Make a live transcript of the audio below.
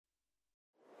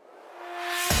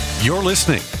You're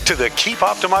listening to the Keep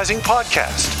Optimizing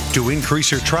podcast to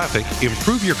increase your traffic,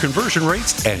 improve your conversion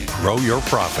rates, and grow your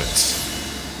profits.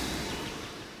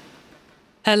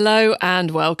 Hello and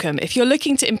welcome. If you're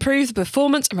looking to improve the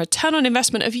performance and return on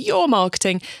investment of your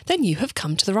marketing, then you have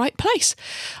come to the right place.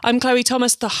 I'm Chloe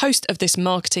Thomas, the host of this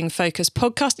Marketing Focus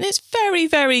podcast, and it's very,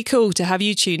 very cool to have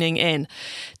you tuning in.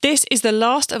 This is the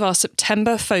last of our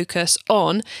September focus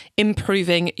on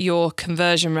improving your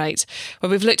conversion rate, where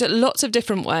we've looked at lots of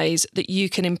different ways that you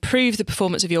can improve the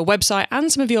performance of your website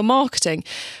and some of your marketing.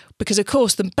 Because, of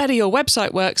course, the better your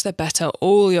website works, the better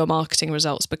all your marketing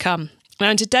results become. Now,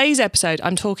 in today's episode,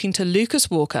 I'm talking to Lucas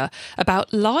Walker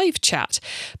about live chat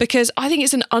because I think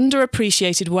it's an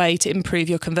underappreciated way to improve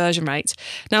your conversion rate.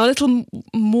 Now, a little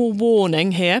more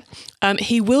warning here.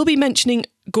 He will be mentioning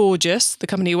Gorgias, the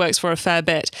company he works for, a fair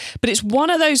bit, but it's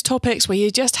one of those topics where you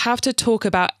just have to talk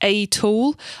about a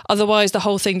tool. Otherwise, the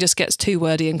whole thing just gets too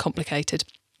wordy and complicated.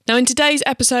 Now, in today's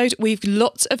episode, we've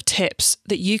lots of tips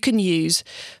that you can use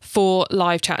for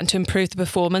live chat and to improve the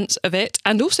performance of it,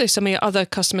 and also some of your other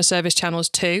customer service channels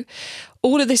too.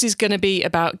 All of this is going to be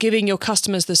about giving your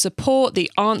customers the support,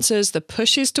 the answers, the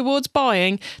pushes towards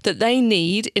buying that they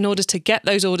need in order to get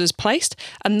those orders placed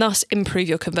and thus improve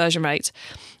your conversion rate.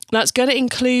 That's going to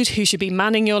include who should be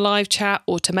manning your live chat,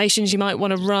 automations you might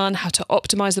want to run, how to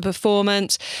optimize the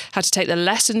performance, how to take the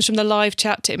lessons from the live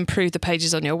chat to improve the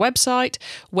pages on your website,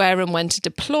 where and when to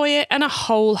deploy it, and a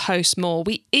whole host more.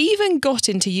 We even got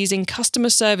into using customer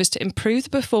service to improve the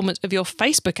performance of your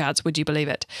Facebook ads, would you believe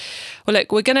it? Well,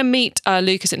 look, we're going to meet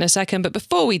Lucas in a second, but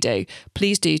before we do,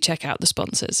 please do check out the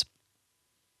sponsors.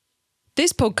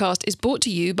 This podcast is brought to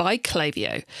you by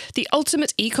Klaviyo, the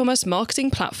ultimate e-commerce marketing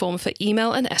platform for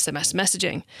email and SMS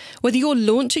messaging. Whether you're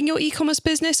launching your e-commerce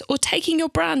business or taking your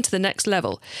brand to the next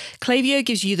level, Klaviyo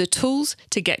gives you the tools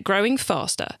to get growing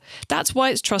faster. That's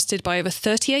why it's trusted by over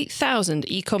 38,000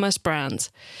 e-commerce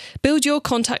brands. Build your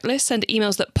contact list, send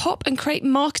emails that pop, and create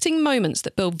marketing moments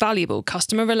that build valuable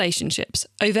customer relationships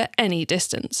over any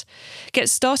distance. Get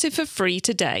started for free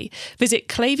today. Visit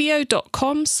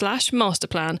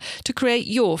klaviyo.com/masterplan to create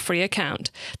your free account.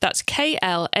 That's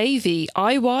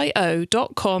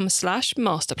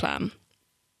klaviyo.com/masterplan.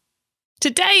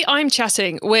 Today, I'm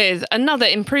chatting with another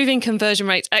improving conversion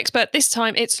rates expert. This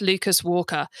time, it's Lucas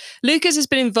Walker. Lucas has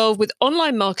been involved with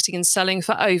online marketing and selling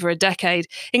for over a decade,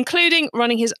 including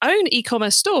running his own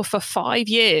e-commerce store for 5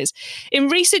 years. In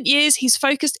recent years, he's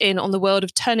focused in on the world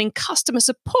of turning customer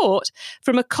support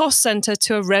from a cost center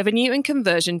to a revenue and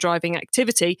conversion driving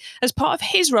activity as part of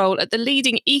his role at the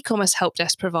leading e-commerce help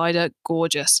desk provider,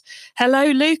 Gorgias.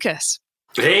 Hello, Lucas.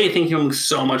 Hey, thank you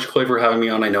so much, Chloe, for having me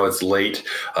on. I know it's late.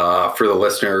 For the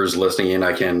listeners listening in,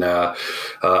 I can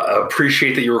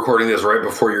appreciate that you're recording this right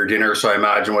before your dinner. So I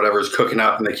imagine whatever's cooking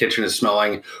up in the kitchen is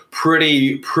smelling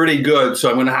pretty good. So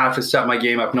I'm going to have to set my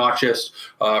game up, not just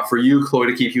for you, Chloe,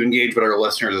 to keep you engaged, but our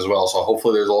listeners as well. So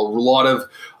hopefully there's a lot of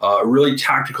really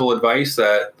tactical advice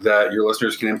that your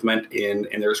listeners can implement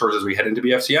in their stores as we head into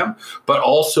BFCM. But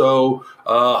also,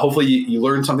 hopefully you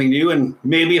learn something new, and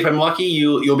maybe if I'm lucky,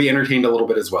 you'll be entertained a little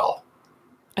bit as well.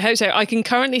 I hope so. I can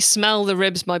currently smell the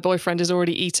ribs my boyfriend is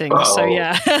already eating. Uh-oh. So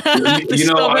yeah.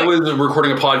 I was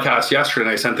recording a podcast yesterday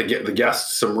and I sent the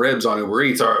guests some ribs on Uber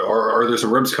Eats. Are there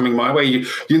some ribs coming my way? You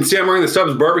can see I'm wearing the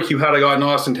Stubbs barbecue hat I got in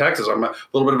Austin, Texas. I'm a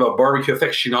little bit of a barbecue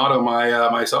aficionado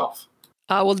myself.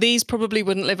 Well, these probably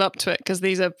wouldn't live up to it because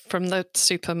these are from the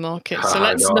supermarket. So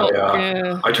let's not.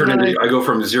 I go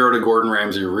from zero to Gordon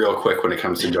Ramsay real quick when it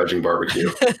comes to judging barbecue.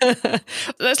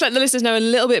 Let's let the listeners know a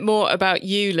little bit more about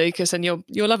you, Lucas, and your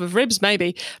love of ribs,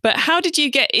 maybe. But how did you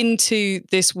get into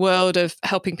this world of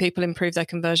helping people improve their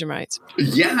conversion rates?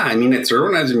 Yeah, I mean, it started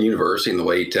when I was in university in the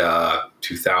late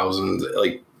 2000s,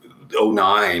 like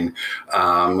 2009,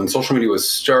 when social media was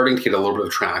starting to get a little bit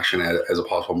of traction as a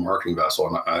possible marketing vessel.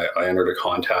 And I entered a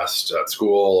contest at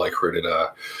school. I created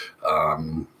a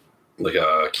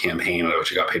campaign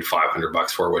which I got paid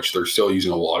 $500 for, which they're still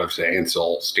using a lot of today and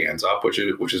still stands up, which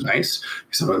is nice.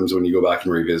 Sometimes when you go back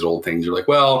and revisit old things, you're like,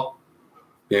 well,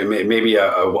 yeah, maybe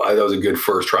that was a good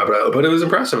first try, but it was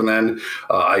impressive. And then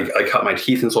I cut my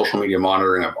teeth in social media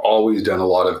monitoring. I've always done a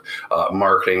lot of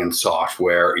marketing and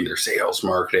software, either sales,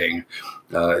 marketing,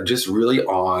 just really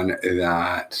on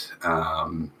that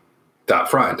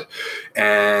front.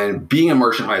 And being a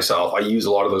merchant myself, I use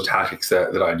a lot of those tactics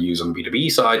that I'd use on the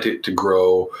B2B side to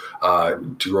grow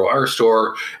our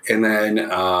store. And then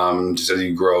just as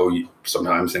you grow,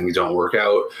 sometimes things don't work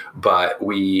out, but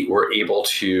we were able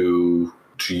to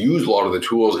to use a lot of the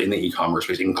tools in the e-commerce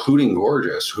space, including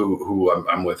Gorgias, who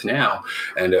I'm with now,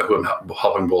 and who I'm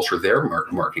helping bolster their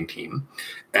marketing team.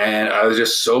 And I was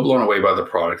just so blown away by the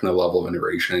product and the level of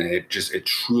integration. And it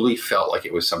truly felt like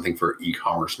it was something for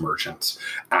e-commerce merchants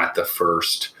at the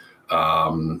first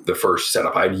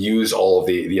setup. I'd use all of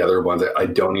the other ones. I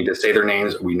don't need to say their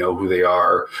names. We know who they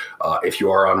are. If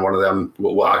you are on one of them,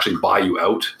 we'll actually buy you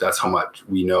out. That's how much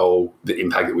we know the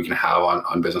impact that we can have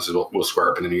on businesses. We'll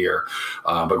square up in a year.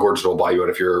 But Gorgias will buy you out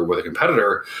if you're with a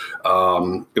competitor.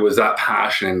 It was that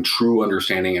passion and true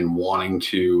understanding and wanting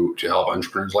to help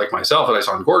entrepreneurs like myself that I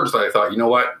saw in Gorgias that I thought, you know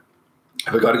what?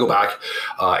 If I got to go back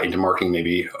into marketing,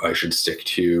 maybe I should stick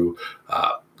to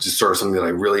just sort of something that I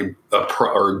really,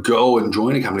 or go and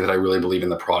join a company that I really believe in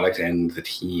the product and the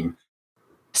team.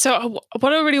 So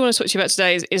what I really want to talk to you about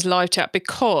today is live chat,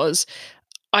 because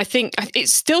I think it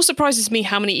still surprises me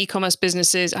how many e-commerce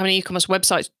businesses, how many e-commerce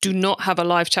websites do not have a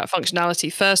live chat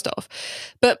functionality, first off.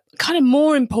 But kind of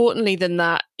more importantly than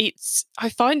that, I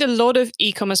find a lot of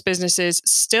e-commerce businesses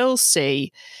still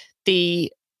see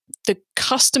the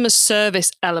customer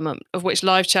service element, of which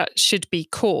live chat should be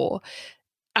core,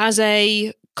 as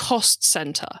a cost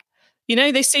center.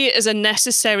 They see it as a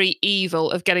necessary evil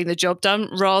of getting the job done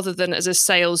rather than as a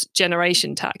sales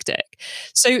generation tactic.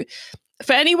 So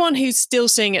for anyone who's still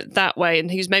seeing it that way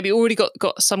and who's maybe already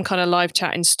got some kind of live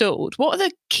chat installed, what are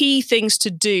the key things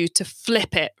to do to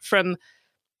flip it from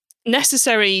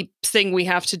necessary thing we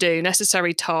have to do,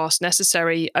 necessary task,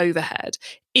 necessary overhead,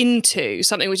 into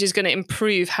something which is going to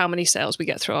improve how many sales we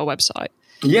get through our website?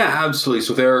 Yeah, absolutely.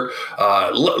 So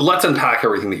let's unpack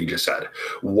everything that you just said.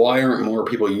 Why aren't more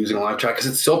people using live chat? Because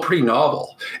it's still pretty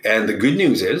novel. And the good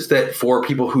news is that for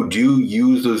people who do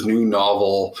use those new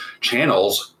novel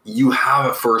channels, you have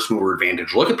a first mover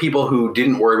advantage. Look at people who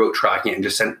didn't worry about tracking it and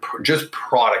just sent just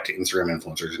product to Instagram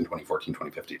influencers in 2014,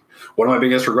 2015. One of my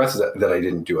biggest regrets is that I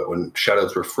didn't do it. When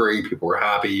shoutouts were free, people were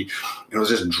happy, and it was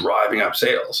just driving up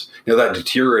sales. That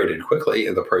deteriorated quickly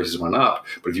and the prices went up.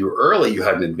 But if you were early, you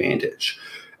had an advantage.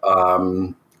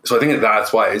 So I think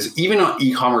that's why, is even on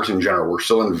e-commerce in general, we're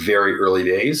still in very early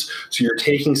days. So you're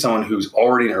taking someone who's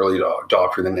already an early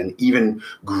adopter, then an even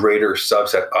greater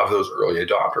subset of those early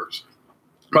adopters.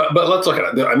 But let's look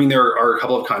at it. I mean, there are a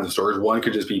couple of kinds of stores. One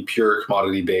could just be pure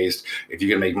commodity based. If you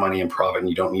can make money and profit and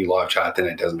you don't need live chat, then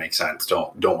it doesn't make sense.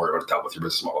 Don't worry about that with your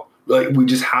business model. We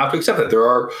just have to accept that there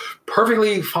are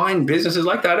perfectly fine businesses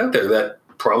like that out there that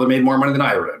probably made more money than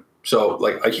I ever did. So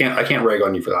I can't rag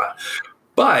on you for that.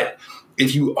 But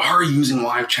if you are using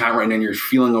live chat right now and you're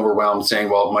feeling overwhelmed, saying,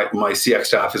 well, my CX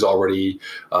staff is already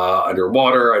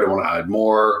underwater, I don't want to add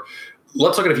more,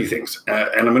 let's look at a few things.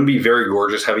 And I'm going to be very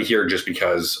Gorgias heavy here just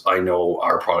because I know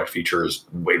our product features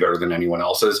way better than anyone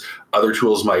else's. Other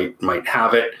tools might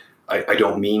have it. I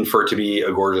don't mean for it to be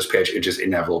a Gorgias pitch. It just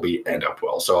inevitably end up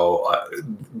well. So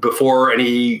before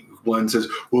anyone says,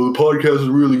 well, the podcast is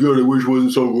really good, I wish it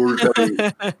wasn't so Gorgias heavy,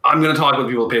 I'm going to talk about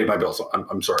people who paid my bills. So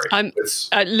I'm sorry.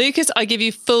 Lucas, I give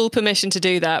you full permission to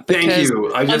do that, because thank you.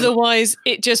 Otherwise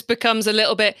it just becomes a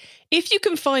little bit, if you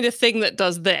can find a thing that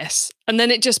does this, and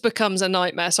then it just becomes a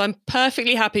nightmare. So I'm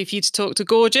perfectly happy for you to talk to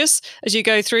Gorgias as you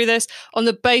go through this, on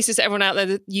the basis, everyone out there,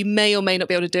 that you may or may not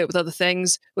be able to do it with other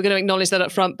things. We're going to acknowledge that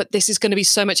up front, but this is going to be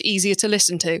so much easier to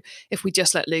listen to if we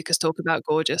just let Lucas talk about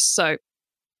Gorgias. So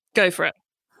go for it.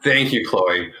 Thank you,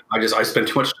 Chloe. I spend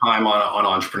too much time on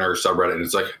entrepreneur subreddit.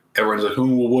 It's like, everyone's like, oh,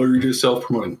 well, why are you just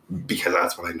self-promoting? Because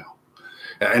that's what I know.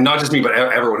 And not just me, but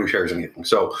everyone who shares anything.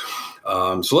 So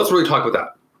let's really talk about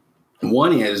that.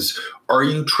 One is, are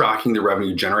you tracking the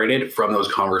revenue generated from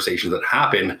those conversations that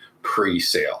happen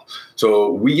pre-sale?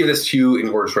 So we give this to you in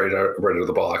Gorgias right out of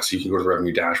the box. You can go to the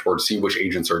revenue dashboard, see which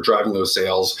agents are driving those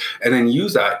sales, and then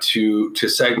use that to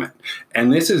segment.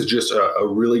 And this is just a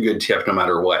really good tip no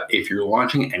matter what. If you're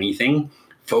launching anything,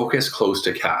 focus close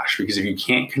to cash, because if you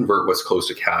can't convert what's close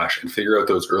to cash and figure out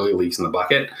those early leaks in the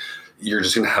bucket, you're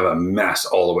just going to have a mess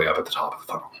all the way up at the top of the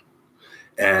funnel.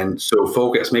 And so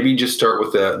focus, maybe just start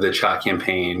with the chat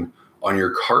campaign on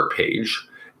your cart page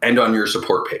and on your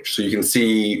support page. So you can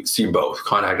see both,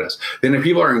 contact us. Then if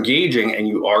people are engaging and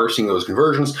you are seeing those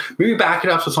conversions, maybe back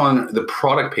it up so it's on the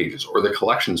product pages or the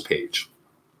collections page,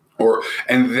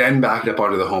 and then back it up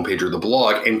onto the homepage or the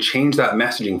blog and change that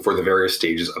messaging for the various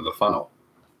stages of the funnel.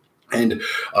 And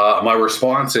my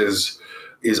response is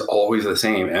always the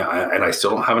same, and I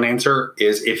still don't have an answer,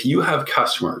 is if you have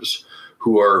customers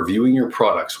who are viewing your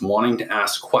products, wanting to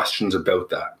ask questions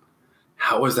about that,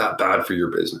 how is that bad for your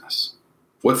business?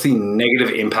 What's the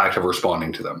negative impact of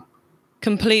responding to them?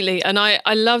 Completely. And I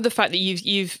love the fact that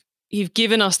you've you've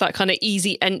given us that kind of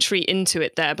easy entry into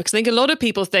it there, because I think a lot of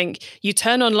people think you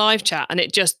turn on live chat and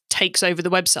it just takes over the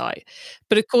website.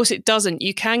 But of course it doesn't.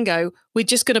 You can go, we're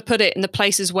just going to put it in the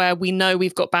places where we know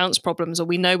we've got bounce problems, or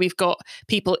we know we've got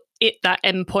people at that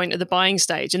end point of the buying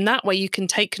stage. And that way you can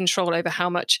take control over how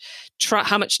much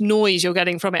noise you're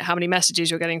getting from it, how many messages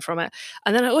you're getting from it.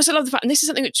 And then I also love the fact, and this is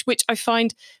something which I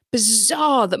find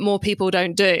bizarre that more people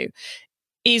don't do,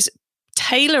 is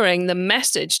tailoring the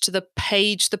message to the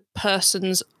page the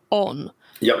person's on.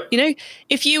 Yep. You know,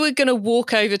 if you were going to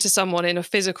walk over to someone in a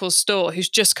physical store who's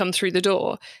just come through the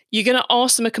door, you're going to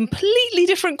ask them a completely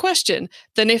different question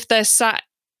than if they're sat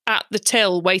at the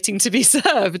till waiting to be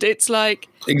served. It's like,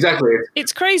 exactly.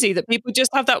 It's crazy that people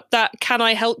just have that can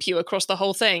I help you across the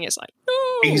whole thing. It's like,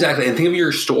 no. Exactly. And think of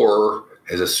your store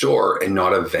as a store and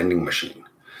not a vending machine.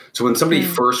 So when somebody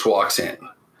first walks in,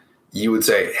 you would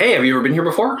say, hey, have you ever been here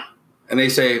before? And they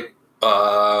say,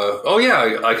 oh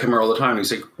yeah, I come here all the time. And you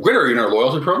say, great, are you in our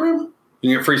loyalty program?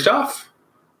 You get free stuff?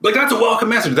 Like, that's a welcome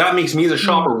message. That makes me as a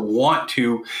shopper want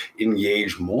to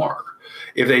engage more.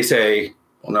 If they say,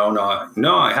 well,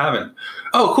 no, I haven't.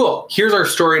 Oh, cool. Here's our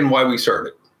story and why we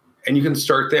started. And you can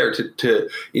start there to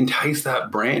entice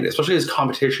that brand, especially as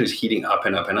competition is heating up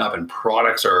and up and up and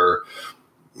products are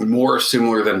more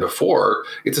similar than before.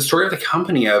 It's a story of the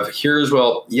company of here's,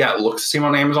 well, yeah, it looks the same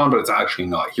on Amazon, but it's actually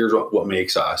not. Here's what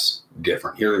makes us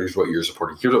different. Here's what you're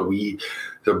supporting. Here's what we,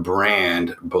 the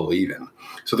brand, believe in.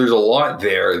 So there's a lot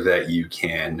there that you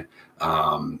can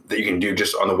do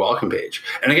just on the welcome page.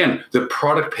 And again, the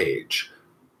product page,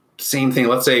 same thing.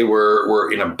 Let's say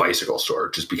we're in a bicycle store,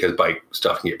 just because bike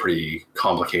stuff can get pretty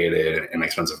complicated and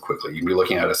expensive quickly. You can be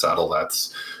looking at a saddle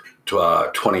that's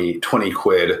 20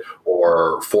 quid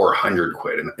or 400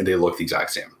 quid, and they look the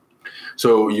exact same.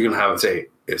 So you can have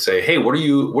it say, hey, what are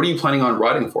you planning on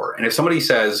riding for? And if somebody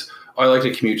says, I like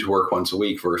to commute to work once a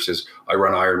week versus I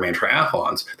run Ironman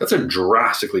triathlons, that's a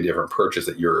drastically different purchase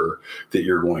that you're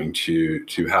going to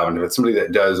have. And if it's somebody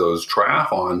that does those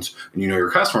triathlons and you know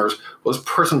your customers, well, this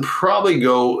person probably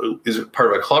is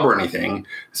part of a club or anything.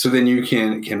 So then you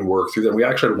can work through them. We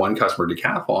actually had one customer,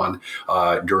 Decathlon,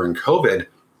 during COVID.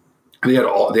 They had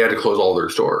to close all their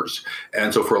stores.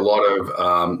 And so for a lot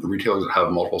of retailers that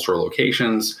have multiple store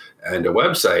locations and a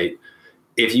website,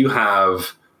 if you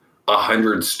have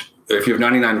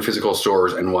 99 physical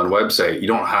stores and one website,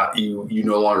 you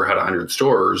no longer had 100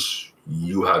 stores,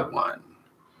 you had one.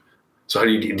 So how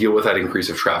do you deal with that increase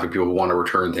of traffic, people who want to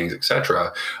return things, et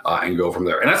cetera, and go from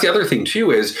there? And that's the other thing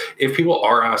too, is if people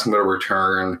are asking about a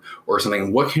return or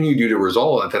something, what can you do to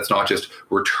resolve it? That's not just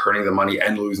returning the money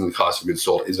and losing the cost of goods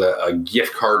sold. Is it a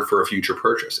gift card for a future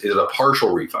purchase? Is it a partial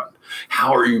refund?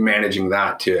 How are you managing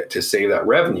that to save that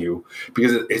revenue?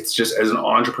 Because it's just, as an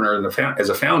entrepreneur and as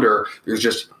a founder, there's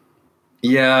just,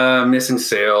 missing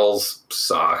sales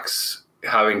sucks.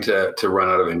 Having to run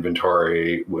out of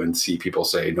inventory when see people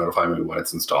say, notify me when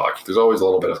it's in stock. There's always a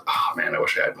little bit of, oh man, I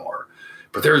wish I had more.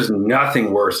 But there's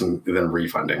nothing worse than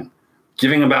refunding.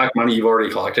 Giving them back money you've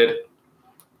already collected.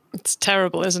 It's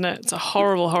terrible, isn't it? It's a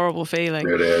horrible, horrible feeling.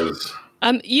 It is.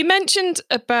 You mentioned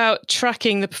about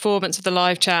tracking the performance of the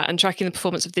live chat and tracking the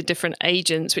performance of the different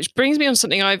agents, which brings me on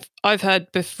something I've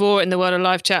heard before in the world of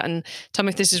live chat, and tell me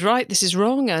if this is right, this is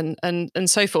wrong, and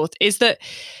so forth, is that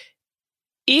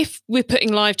if we're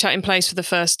putting live chat in place for the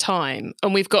first time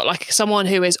and we've got like someone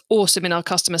who is awesome in our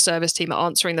customer service team at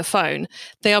answering the phone,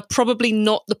 they are probably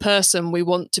not the person we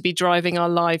want to be driving our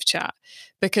live chat,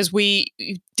 because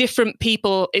different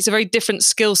people, it's a very different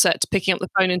skill set to picking up the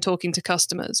phone and talking to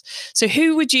customers. So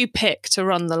who would you pick to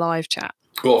run the live chat?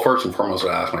 Well, first and foremost,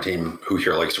 I'd ask my team who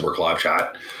here likes to work live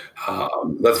chat.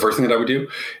 That's the first thing that I would do.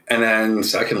 And then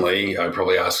secondly, I'd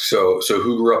probably ask, so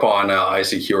who grew up on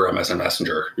ICQ or MSN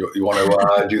Messenger? You want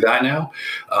to do that now?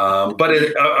 But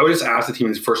I would just ask the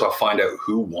team, first off, find out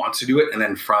who wants to do it. And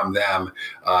then from them,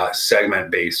 segment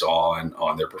based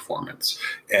on their performance.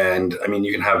 And I mean,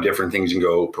 you can have different things. You can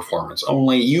go performance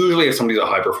only. Usually if somebody's a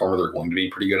high performer, they're going to be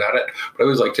pretty good at it. But I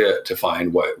always like to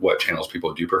find what channels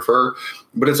people do prefer.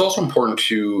 But it's also important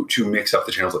to mix up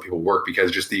the channels that people work, because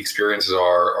just the experiences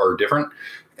are different,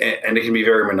 and it can be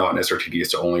very monotonous or tedious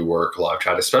to only work live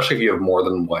chat, especially if you have more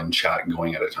than one chat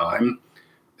going at a time.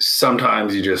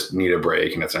 Sometimes you just need a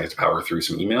break, and it's nice to power through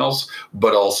some emails,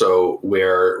 but also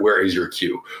where is your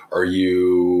queue? Are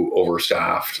you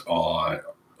overstaffed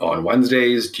on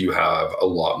Wednesdays? Do you have a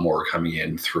lot more coming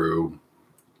in through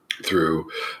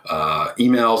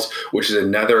emails, which is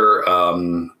another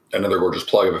another gorgeous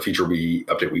plug of a feature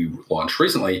update we launched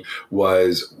recently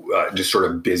was just sort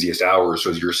of busiest hours. So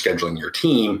as you're scheduling your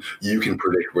team, you can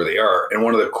predict where they are. And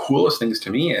one of the coolest things to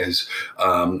me is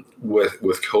with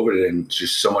COVID and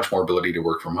just so much more ability to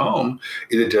work from home,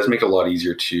 it does make it a lot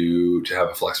easier to have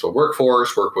a flexible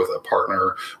workforce, work with a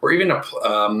partner, or even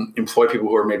employ people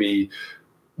who are maybe,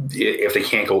 if they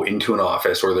can't go into an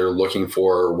office or they're looking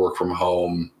for work from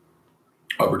home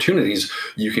opportunities,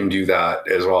 you can do that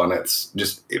as well. And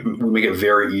we make it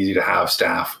very easy to have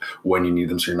staff when you need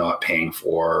them, so you're not paying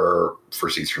for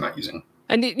seats you're not using.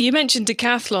 And you mentioned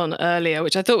Decathlon earlier,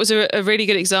 which I thought was a really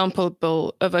good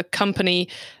example of a company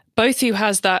both who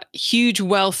has that huge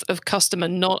wealth of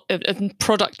of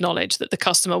product knowledge that the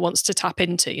customer wants to tap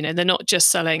into. You know, they're not just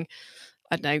selling,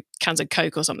 I don't know, cans of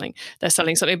Coke or something. They're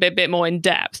selling something a bit more in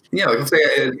depth. Yeah, like let's say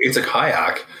it's a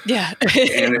kayak. Yeah.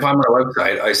 And if I'm on a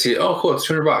website, I see, oh, cool, it's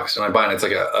 $200, and I buy it. It's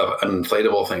like an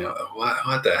inflatable thing.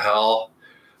 What the hell?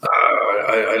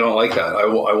 I don't like that. I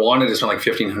wanted to spend like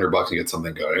 $1,500 and get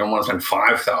something good. I don't want to spend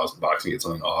 $5,000 and get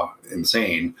something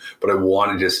insane, but I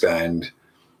wanted to spend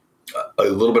a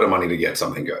little bit of money to get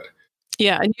something good.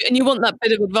 Yeah, and you want that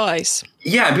bit of advice.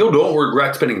 Yeah, people don't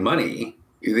regret spending money.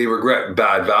 They regret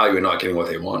bad value and not getting what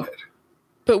they wanted.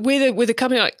 But with a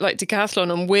company like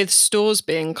Decathlon and with stores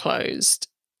being closed,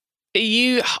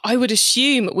 I would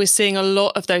assume we're seeing a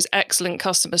lot of those excellent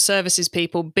customer services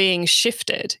people being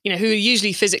shifted, you know, who are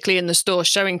usually physically in the store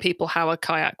showing people how a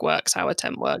kayak works, how a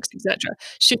tent works, etc.,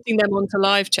 shifting them onto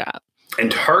live chat. And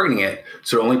targeting it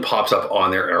so it only pops up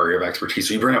on their area of expertise.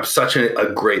 So you bring up such a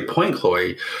great point,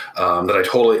 Chloe, that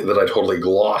I totally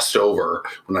glossed over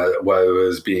when I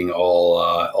was being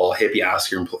all hippie,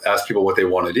 ask people what they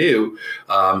want to do.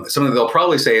 Something they'll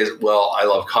probably say is, well, I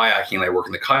love kayaking and I work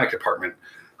in the kayak department.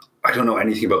 I don't know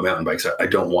anything about mountain bikes. I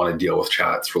don't want to deal with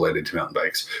chats related to mountain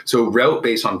bikes. So route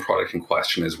based on product in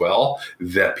question as well,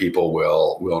 that people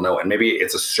will know. And maybe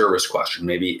it's a service question.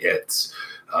 Maybe it's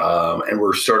and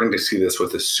we're starting to see this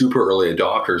with the super early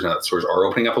adopters now that stores are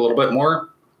opening up a little bit more.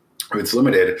 If it's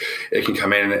limited, it can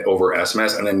come in over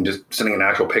SMS and then just sending an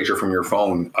actual picture from your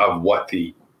phone of what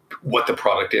the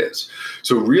product is.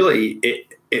 So really,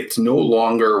 it's no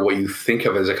longer what you think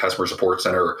of as a customer support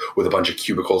center with a bunch of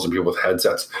cubicles and people with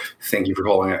headsets. Thank you for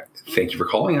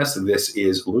calling us. This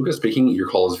is Lucas speaking. Your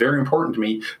call is very important to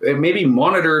me. It may be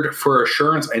monitored for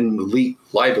assurance and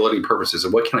liability purposes.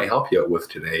 And what can I help you with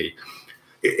today?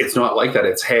 It's not like that.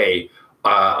 It's, hey,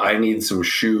 I need some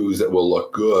shoes that will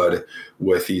look good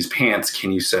with these pants.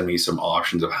 Can you send me some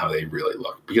options of how they really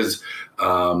look? Because,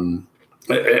 and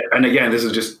again, this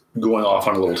is just going off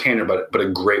on a little tangent, but a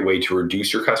great way to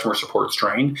reduce your customer support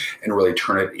strain and really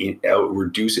turn it out,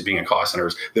 reduce it being a cost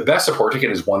center. The best support ticket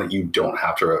is one that you don't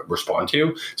have to respond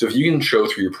to. So if you can show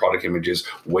through your product images,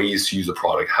 ways to use the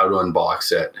product, how to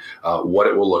unbox it, what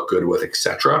it will look good with,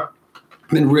 etc.,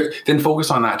 then focus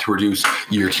on that to reduce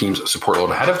your team's support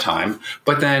load ahead of time,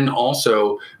 but then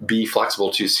also be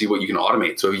flexible to see what you can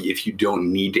automate. So if you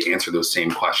don't need to answer those same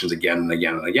questions again and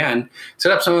again and again,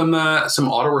 set up some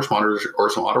auto responders or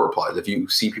some auto replies. If you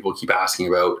see people keep asking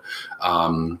about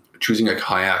choosing a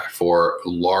kayak for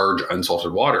large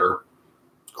unsalted water,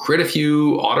 create a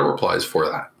few auto replies for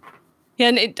that. Yeah,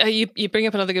 and you bring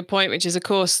up another good point, which is, of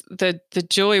course, the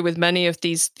joy with many of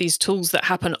these tools that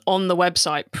happen on the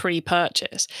website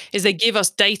pre-purchase is they give us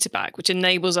data back, which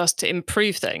enables us to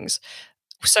improve things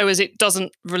so as it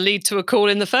doesn't lead to a call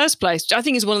in the first place, which I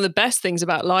think is one of the best things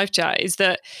about live chat is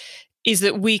that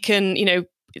we can, you know,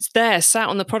 it's there sat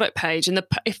on the product page, and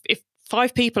if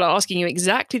 5 people are asking you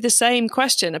exactly the same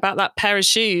question about that pair of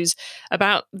shoes,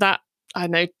 about that, I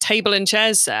don't know, table and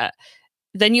chairs set,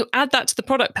 then you add that to the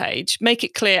product page, make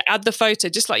it clear, add the photo,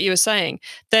 just like you were saying.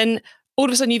 Then all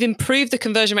of a sudden you've improved the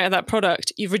conversion rate of that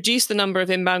product. You've reduced the number of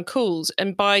inbound calls.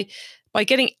 And by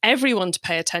getting everyone to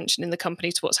pay attention in the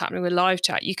company to what's happening with live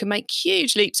chat, you can make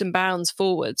huge leaps and bounds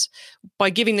forwards by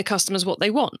giving the customers what they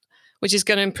want, which is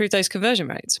going to improve those conversion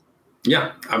rates.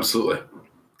 Yeah, absolutely.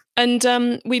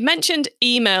 And we've mentioned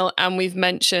email and we've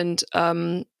mentioned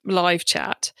live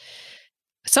chat.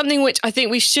 Something which I think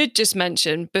we should just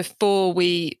mention before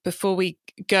we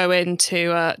go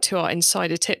into to our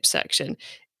insider tips section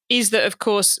is that, of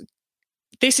course,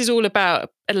 this is all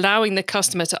about allowing the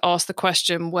customer to ask the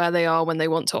question where they are when they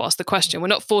want to ask the question. We're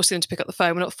not forcing them to pick up the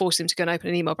phone. We're not forcing them to go and open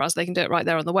an email browser. They can do it right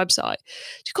there on the website.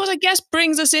 Which, of course, I guess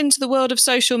brings us into the world of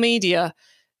social media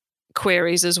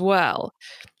queries as well.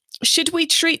 Should we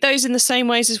treat those in the same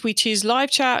ways as we choose live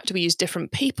chat? Do we use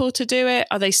different people to do it?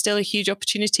 Are they still a huge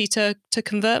opportunity to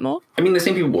convert more? I mean, the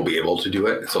same people will be able to do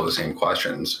it. It's all the same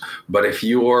questions. But if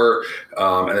you're,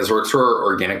 and this works for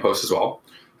organic posts as well,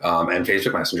 and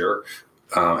Facebook Messenger,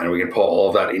 and we can pull all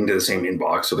of that into the same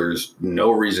inbox. So there's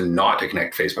no reason not to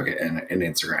connect Facebook and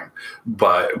Instagram.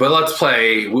 But let's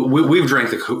play. We've drank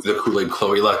the Kool-Aid,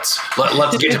 Chloe.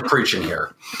 Let's get to preaching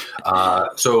here.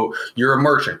 So you're a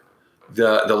merchant.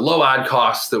 The low ad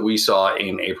costs that we saw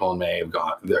in April and May have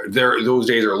gone. Those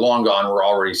days are long gone. We're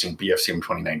already seeing BFCM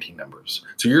 2019 numbers.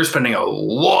 So you're spending a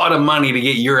lot of money to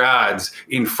get your ads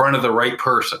in front of the right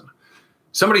person.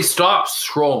 Somebody stops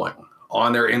scrolling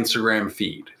on their Instagram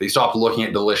feed. They stop looking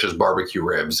at delicious barbecue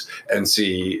ribs and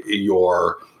see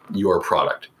your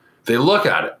product. They look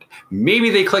at it. Maybe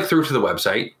they click through to the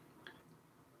website.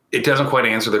 It doesn't quite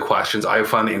answer the questions. I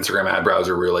find the Instagram ad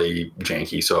browser really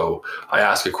janky. So I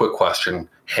ask a quick question.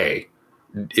 Hey,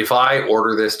 if I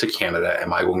order this to Canada,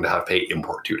 am I going to have to pay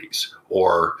import duties?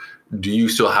 Or do you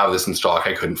still have this in stock?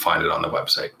 I couldn't find it on the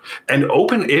website. And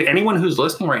anyone who's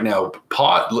listening right now,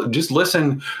 just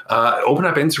listen, open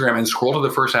up Instagram and scroll to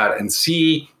the first ad and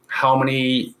see how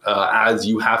many ads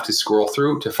you have to scroll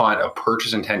through to find a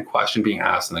purchase intent question being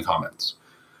asked in the comments.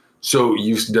 So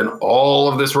you've done all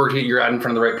of this work to get your ad in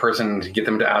front of the right person, to get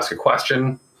them to ask a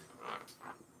question.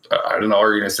 I don't know,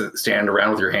 are you going to stand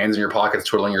around with your hands in your pockets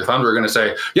twiddling your thumbs? We're going to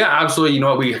say, yeah, absolutely. You know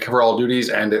what? We cover all duties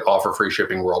and offer free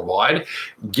shipping worldwide.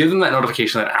 Give them that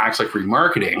notification that acts like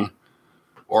remarketing,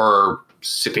 or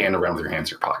stand around with your hands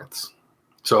in your pockets.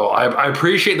 So I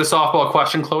appreciate the softball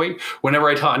question, Chloe. Whenever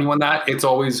I tell anyone that, it's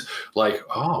always like,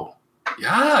 oh,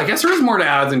 yeah, I guess there is more to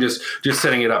ads than just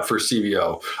setting it up for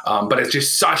CVO. But it's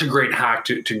just such a great hack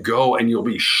to go, and you'll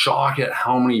be shocked at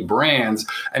how many brands,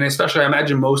 and especially I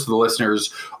imagine most of the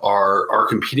listeners are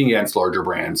competing against larger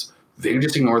brands. They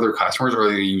just ignore their customers, or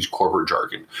they use corporate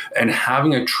jargon. And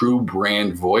having a true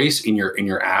brand voice in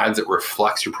your ads that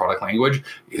reflects your product language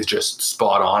is just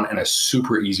spot on, and a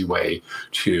super easy way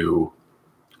to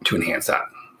enhance that.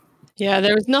 Yeah,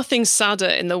 there is nothing sadder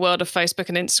in the world of Facebook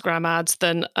and Instagram ads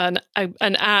than an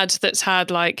ad that's had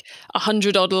like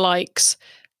 100 odd likes,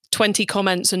 20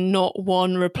 comments, and not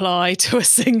one reply to a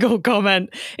single comment.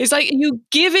 It's like, you're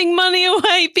giving money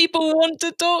away. People want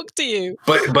to talk to you.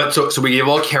 But so we give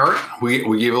a little carrot, we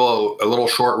give a little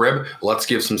short rib. Let's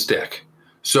give some stick.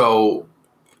 So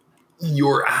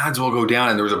your ads will go down.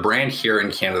 And there was a brand here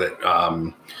in Canada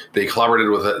that they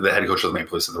collaborated with the head coach of the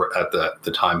Maple Leafs at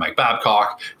the time, Mike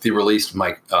Babcock. They released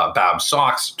Mike Bab's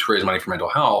socks to raise money for mental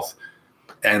health,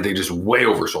 and they just way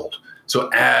oversold. So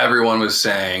everyone was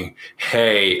saying,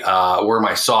 hey, where are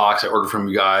my socks? I ordered from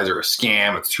you guys, or a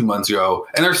scam. It's 2 months ago.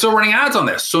 And they're still running ads on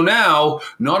this. So now,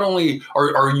 not only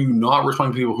are you not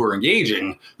responding to people who are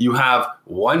engaging, you have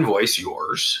one voice,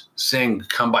 yours, saying,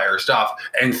 come buy our stuff,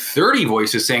 and 30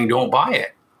 voices saying, don't buy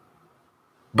it.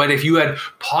 But if you had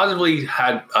positively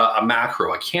had a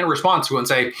macro, a canned response to it and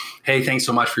say, hey, thanks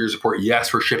so much for your support.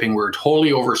 Yes, we're shipping. We're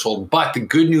totally oversold. But the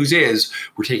good news is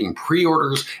we're taking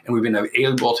pre-orders, and we've been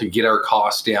able to get our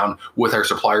costs down with our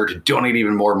supplier to donate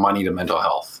even more money to mental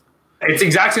health. It's the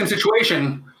exact same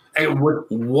situation. And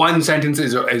one sentence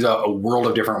is a world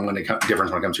of difference when it comes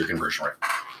to your conversion rate.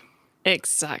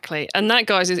 Exactly. And that,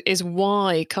 guys, is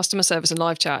why customer service and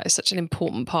live chat is such an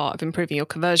important part of improving your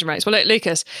conversion rates. Well, look,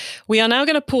 Lucas, we are now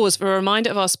going to pause for a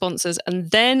reminder of our sponsors, and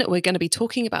then we're going to be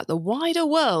talking about the wider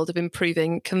world of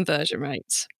improving conversion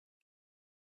rates.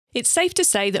 It's safe to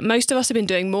say that most of us have been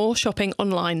doing more shopping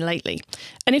online lately.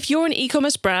 And if you're an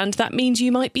e-commerce brand, that means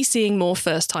you might be seeing more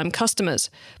first-time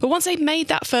customers. But once they've made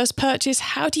that first purchase,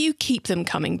 how do you keep them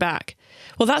coming back?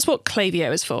 Well, that's what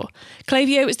Klaviyo is for.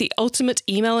 Klaviyo is the ultimate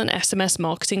email and SMS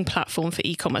marketing platform for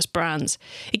e-commerce brands.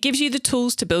 It gives you the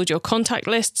tools to build your contact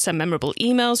list, send memorable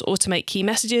emails, automate key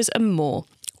messages, and more.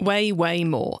 Way, way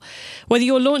more. Whether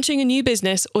you're launching a new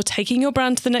business or taking your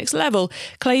brand to the next level,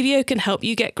 Klaviyo can help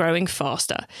you get growing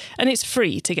faster. And it's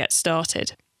free to get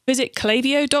started. Visit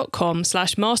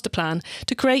klaviyo.com/masterplan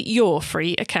to create your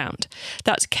free account.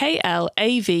 That's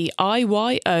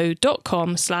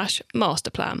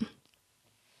klaviyo.com/masterplan.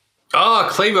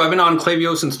 Klaviyo. I've been on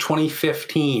Klaviyo since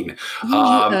 2015.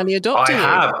 Early adopter. I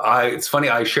have. It's funny.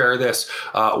 I share this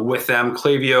with them.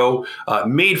 Klaviyo,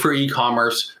 made for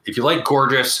e-commerce. If you like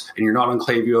Gorgeous and you're not on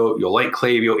Klaviyo, you'll like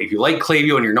Klaviyo. If you like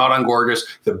Klaviyo and you're not on Gorgeous,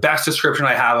 the best description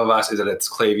I have of us is that it's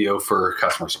Klaviyo for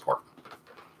customer support.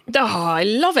 Oh, I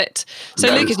love it. So,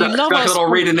 yeah, Lucas, you love us. Got a little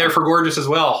read in there for Gorgeous as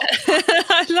well.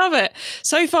 I love it.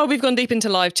 So far, we've gone deep into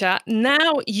live chat.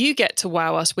 Now you get to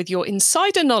wow us with your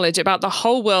insider knowledge about the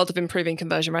whole world of improving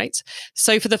conversion rates.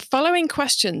 So for the following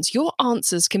questions, your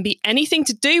answers can be anything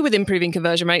to do with improving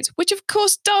conversion rates, which of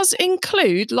course does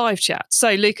include live chat.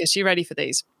 So, Lucas, you ready for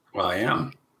these? Well, I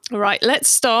am. All right, let's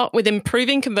start with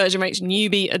improving conversion rates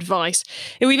newbie advice.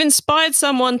 If we've inspired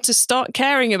someone to start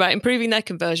caring about improving their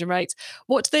conversion rates,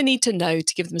 what do they need to know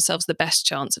to give themselves the best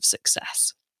chance of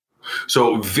success?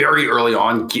 So very early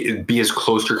on, be as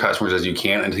close to your customers as you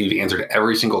can until you've answered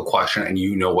every single question and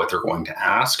you know what they're going to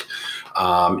ask.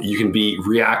 You can be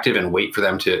reactive and wait for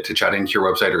them to chat into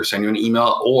your website or send you an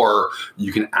email, or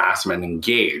you can ask them and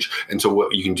engage. And so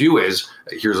what you can do is,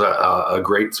 here's a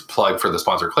great plug for the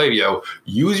sponsor Klaviyo.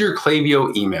 Use your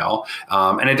Klaviyo email,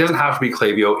 and it doesn't have to be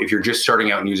Klaviyo. If you're just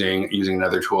starting out and using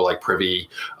another tool like Privy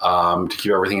to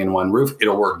keep everything in one roof,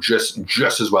 it'll work just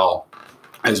as well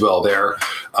there.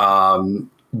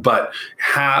 But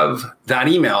have that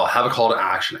email, have a call to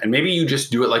action. And maybe you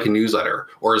just do it like a newsletter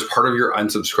or as part of your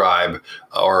unsubscribe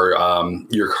or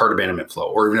your cart abandonment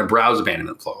flow, or even a browse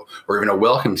abandonment flow, or even a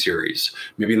welcome series.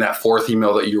 Maybe in that fourth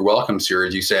email that your welcome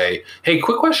series, you say, hey,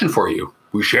 quick question for you.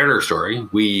 We shared our story.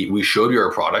 We showed you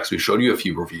our products. We showed you a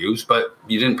few reviews, but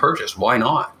you didn't purchase. Why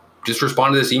not? Just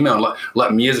respond to this email and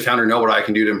let me as a founder know what I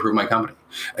can do to improve my company.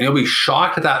 And you'll be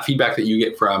shocked at that feedback that you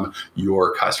get from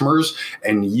your customers.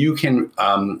 And you can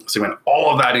segment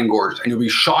all of that in Gorgias. And you'll be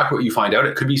shocked what you find out.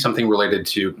 It could be something related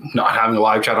to not having a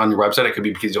live chat on your website. It could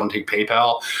be because you don't take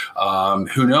PayPal.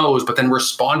 Who knows? But then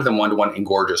respond to them one-to-one in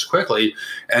Gorgias quickly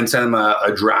and send them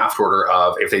a draft order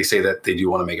of, if they say that they do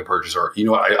want to make a purchase, or, you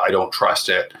know what, I don't trust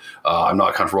it. I'm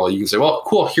not comfortable. You can say, well,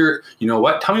 cool, here, you know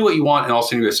what, tell me what you want, and I'll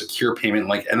send you a secure payment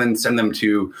link, and then send them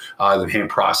to the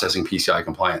payment processing PCI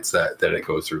compliance that it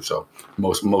goes through. So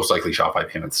most likely Shopify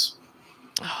payments.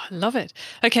 Oh, I love it.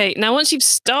 Okay, now once you've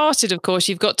started, of course,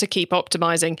 you've got to keep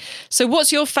optimizing. So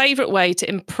what's your favorite way to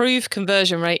improve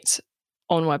conversion rates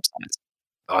on websites?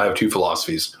 I have two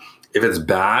philosophies. If it's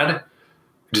bad,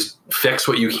 just fix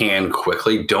what you can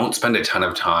quickly. Don't spend a ton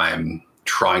of time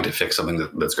trying to fix something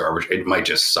that's garbage. It might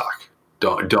just suck.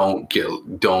 Don't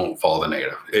follow the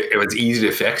negative. If it's easy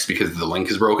to fix because the link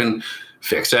is broken,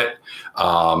 fix it.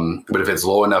 But if it's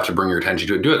low enough to bring your attention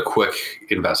to it, do a quick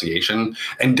investigation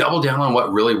and double down on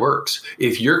what really works.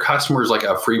 If your customer is like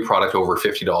a free product over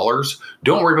 $50,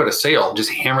 don't worry about a sale.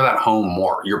 Just hammer that home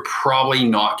more. You're probably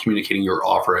not communicating your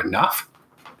offer enough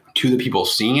to the people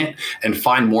seeing it, and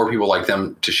find more people like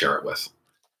them to share it with.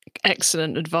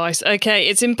 Excellent advice. Okay,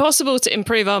 it's impossible to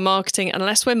improve our marketing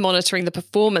unless we're monitoring the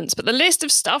performance, but the list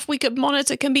of stuff we could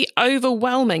monitor can be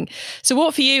overwhelming. So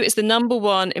what for you is the number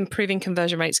one improving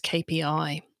conversion rates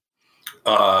KPI?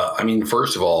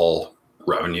 First of all,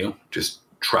 revenue. Just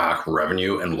track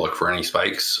revenue and look for any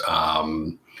spikes.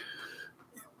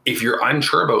 If you're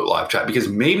unsure about live chat, because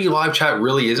maybe live chat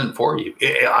really isn't for you.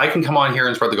 I can come on here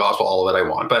and spread the gospel all that I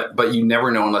want, but you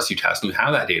never know unless you test and you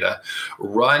have that data.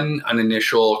 Run an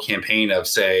initial campaign of,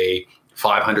 say,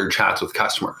 500 chats with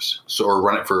customers. Or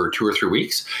run it for 2 or 3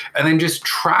 weeks, and then just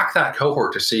track that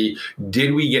cohort to see,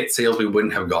 did we get sales we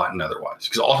wouldn't have gotten otherwise?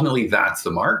 Because ultimately that's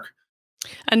the mark.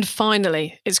 And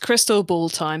finally, it's crystal ball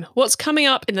time. What's coming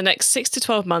up in the next 6 to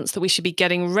 12 months that we should be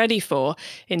getting ready for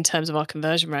in terms of our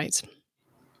conversion rates?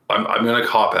 I'm going to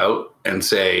cop out and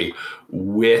say,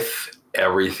 with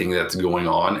everything that's going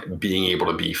on, being able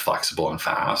to be flexible and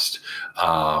fast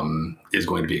is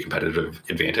going to be a competitive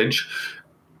advantage.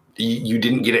 You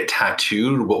didn't get it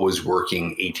tattooed what was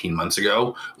working 18 months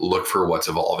ago. Look for what's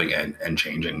evolving and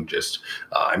changing.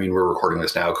 We're recording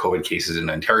this now. COVID cases in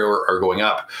Ontario are going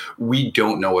up. We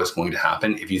don't know what's going to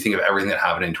happen. If you think of everything that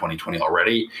happened in 2020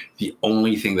 already, the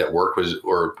only thing that worked was,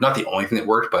 or not the only thing that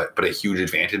worked, but a huge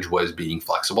advantage was being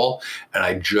flexible. And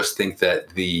I just think that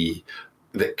the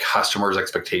customers'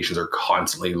 expectations are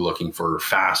constantly looking for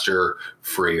faster,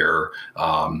 freer,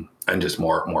 and just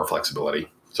more flexibility.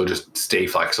 So just stay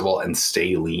flexible and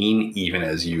stay lean, even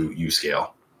as you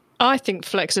scale. I think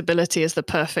flexibility is the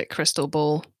perfect crystal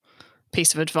ball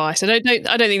piece of advice. I don't think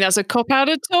that's a cop out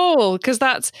at all, because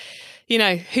that's,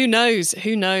 who knows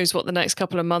what the next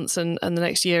couple of months and the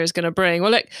next year is going to bring.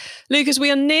 Well, look, Lucas,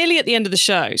 we are nearly at the end of the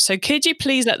show. So could you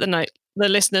please let the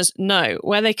listeners know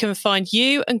where they can find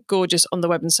you and Gorgias on the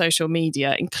web and social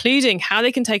media, including how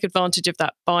they can take advantage of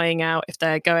that buying out if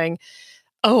they're going,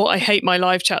 oh, I hate my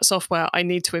live chat software, I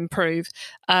need to improve.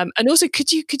 And also,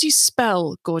 could you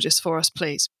spell Gorgias for us,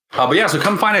 please? So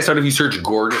come find us out. If you search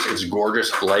Gorgias, it's Gorgias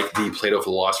like the Plato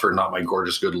philosopher, not my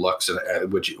gorgeous good looks,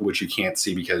 which you can't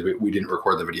see because we didn't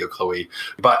record the video, Chloe.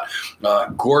 But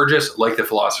Gorgias like the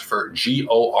philosopher,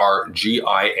 GORGIAS.com.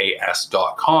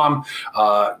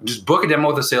 Just book a demo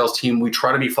with the sales team. We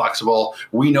try to be flexible.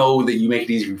 We know that you make it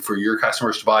easy for your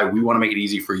customers to buy. We want to make it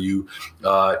easy for you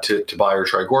to buy or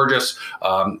try Gorgias.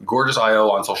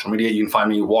 Gorgias.io on social media. You can find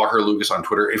me, Walker Lucas, on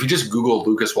Twitter. If you just Google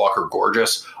Lucas Walker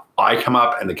Gorgias, I come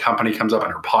up and the company comes up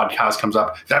and her podcast comes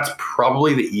up, that's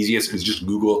probably the easiest, is just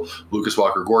Google Lucas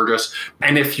Walker Gorgeous.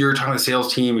 And if you're talking to the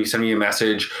sales team, you send me a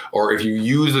message, or if you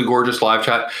use the Gorgeous live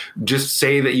chat, just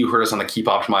say that you heard us on the Keep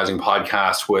Optimizing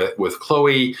podcast with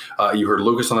Chloe. You heard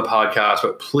Lucas on the podcast,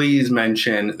 but please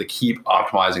mention the Keep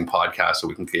Optimizing podcast so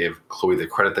we can give Chloe the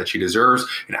credit that she deserves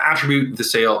and attribute the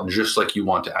sale just like you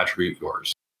want to attribute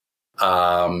yours.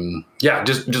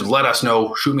 Just let us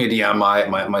know. Shoot me a DM.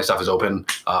 My stuff is open.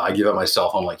 I give out my cell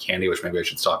phone like candy, which maybe I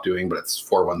should stop doing, but it's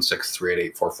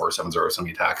 416-388-4470. Send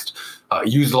me a text.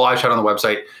 Use the live chat on the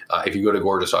website if you go to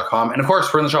gorgeous.com. And of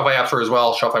course, we're in the Shopify App Store as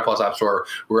well, Shopify Plus App Store.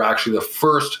 We're actually the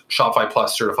first Shopify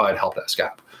Plus certified help desk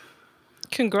app.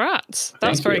 Congrats.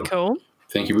 That's very cool.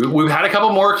 Thank you. We've had a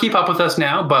couple more keep up with us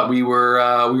now, but we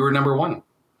were number one.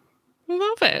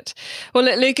 Love it. Well,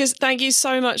 Lucas, thank you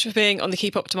so much for being on the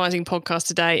Keep Optimizing podcast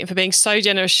today and for being so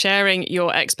generous sharing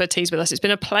your expertise with us. It's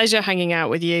been a pleasure hanging out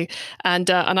with you, and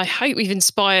I hope we've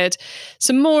inspired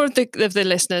some more of the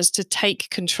listeners to take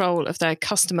control of their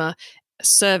customer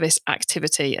service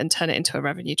activity and turn it into a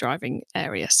revenue driving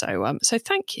area. So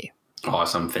thank you.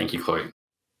 Awesome. Thank you, Chloe.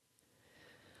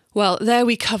 Well, there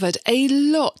we covered a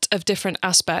lot of different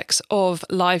aspects of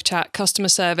live chat, customer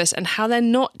service, and how they're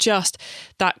not just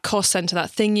that cost center,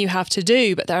 that thing you have to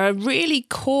do, but they're a really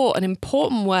core and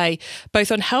important way,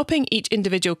 both on helping each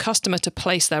individual customer to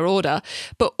place their order,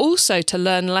 but also to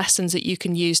learn lessons that you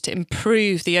can use to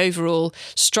improve the overall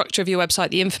structure of your website,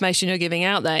 the information you're giving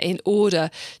out there in order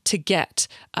to get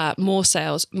more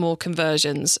sales, more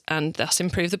conversions, and thus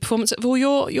improve the performance of all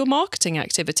your marketing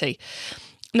activity.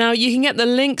 Now, you can get the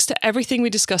links to everything we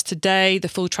discussed today, the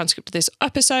full transcript of this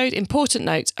episode, important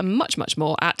notes, and much, much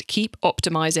more at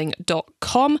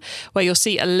keepoptimizing.com, where you'll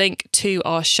see a link to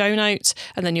our show notes,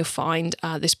 and then you'll find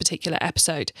this particular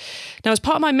episode. Now, as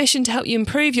part of my mission to help you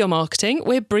improve your marketing,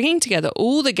 we're bringing together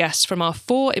all the guests from our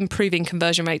 4 Improving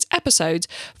Conversion Rates episodes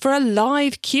for a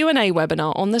live Q&A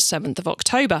webinar on the 7th of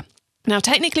October. Now,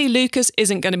 technically, Lucas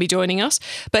isn't going to be joining us,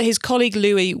 but his colleague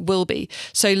Louis will be.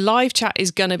 So live chat is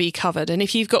going to be covered. And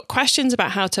if you've got questions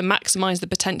about how to maximize the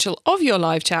potential of your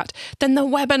live chat, then the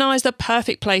webinar is the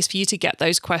perfect place for you to get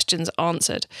those questions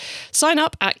answered. Sign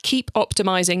up at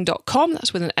keepoptimizing.com.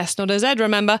 That's with an S, not a Z,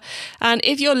 remember. And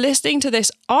if you're listening to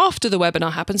this after the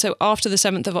webinar happens, so after the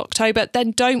 7th of October,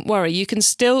 then don't worry. You can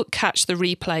still catch the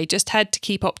replay. Just head to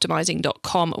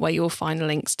keepoptimizing.com where you'll find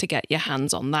links to get your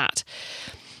hands on that.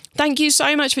 Thank you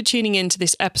so much for tuning in to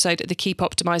this episode of the Keep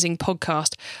Optimizing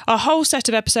podcast. Our whole set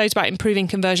of episodes about improving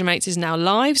conversion rates is now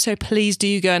live, so please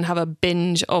do go and have a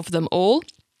binge of them all.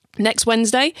 Next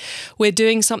Wednesday, we're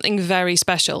doing something very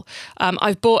special.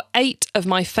 I've brought 8 of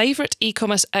my favourite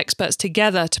e-commerce experts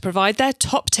together to provide their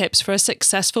top tips for a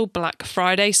successful Black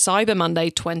Friday Cyber Monday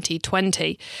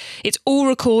 2020. It's all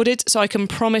recorded, so I can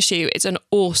promise you it's an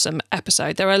awesome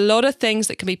episode. There are a lot of things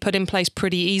that can be put in place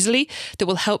pretty easily that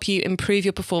will help you improve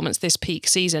your performance this peak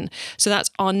season. So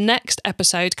that's our next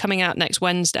episode coming out next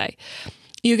Wednesday.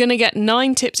 You're going to get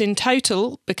 9 tips in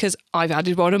total because I've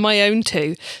added one of my own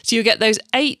too. So you'll get those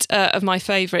 8 of my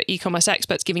favourite e-commerce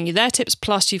experts giving you their tips,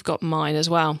 plus you've got mine as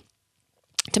well.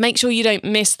 To make sure you don't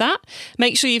miss that,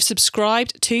 make sure you've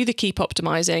subscribed to the Keep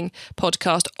Optimizing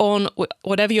podcast on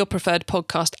whatever your preferred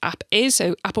podcast app is,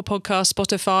 so Apple Podcasts,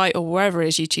 Spotify, or wherever it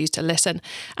is you choose to listen,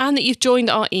 and that you've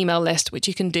joined our email list, which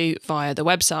you can do via the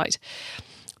website.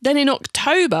 Then in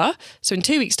October, so in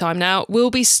 2 weeks' time now,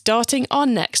 we'll be starting our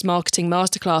next marketing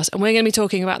masterclass, and we're going to be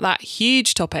talking about that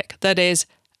huge topic that is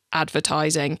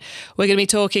advertising. We're going to be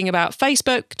talking about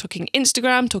Facebook, talking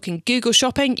Instagram, talking Google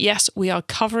Shopping. Yes, we are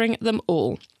covering them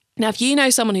all. Now, if you know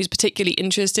someone who's particularly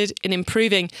interested in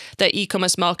improving their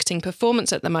e-commerce marketing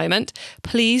performance at the moment,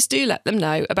 please do let them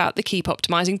know about the Keep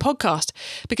Optimizing podcast,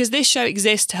 because this show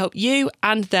exists to help you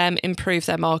and them improve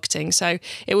their marketing. So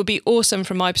it would be awesome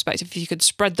from my perspective if you could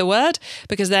spread the word,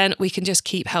 because then we can just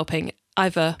keep helping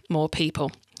ever more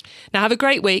people. Now, have a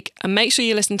great week and make sure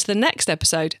you listen to the next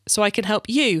episode so I can help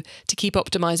you to keep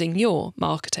optimizing your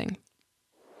marketing.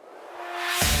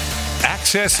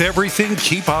 Access everything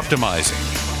Keep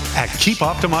Optimizing at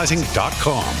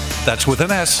keepoptimizing.com. That's with an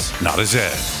S, not a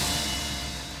Z.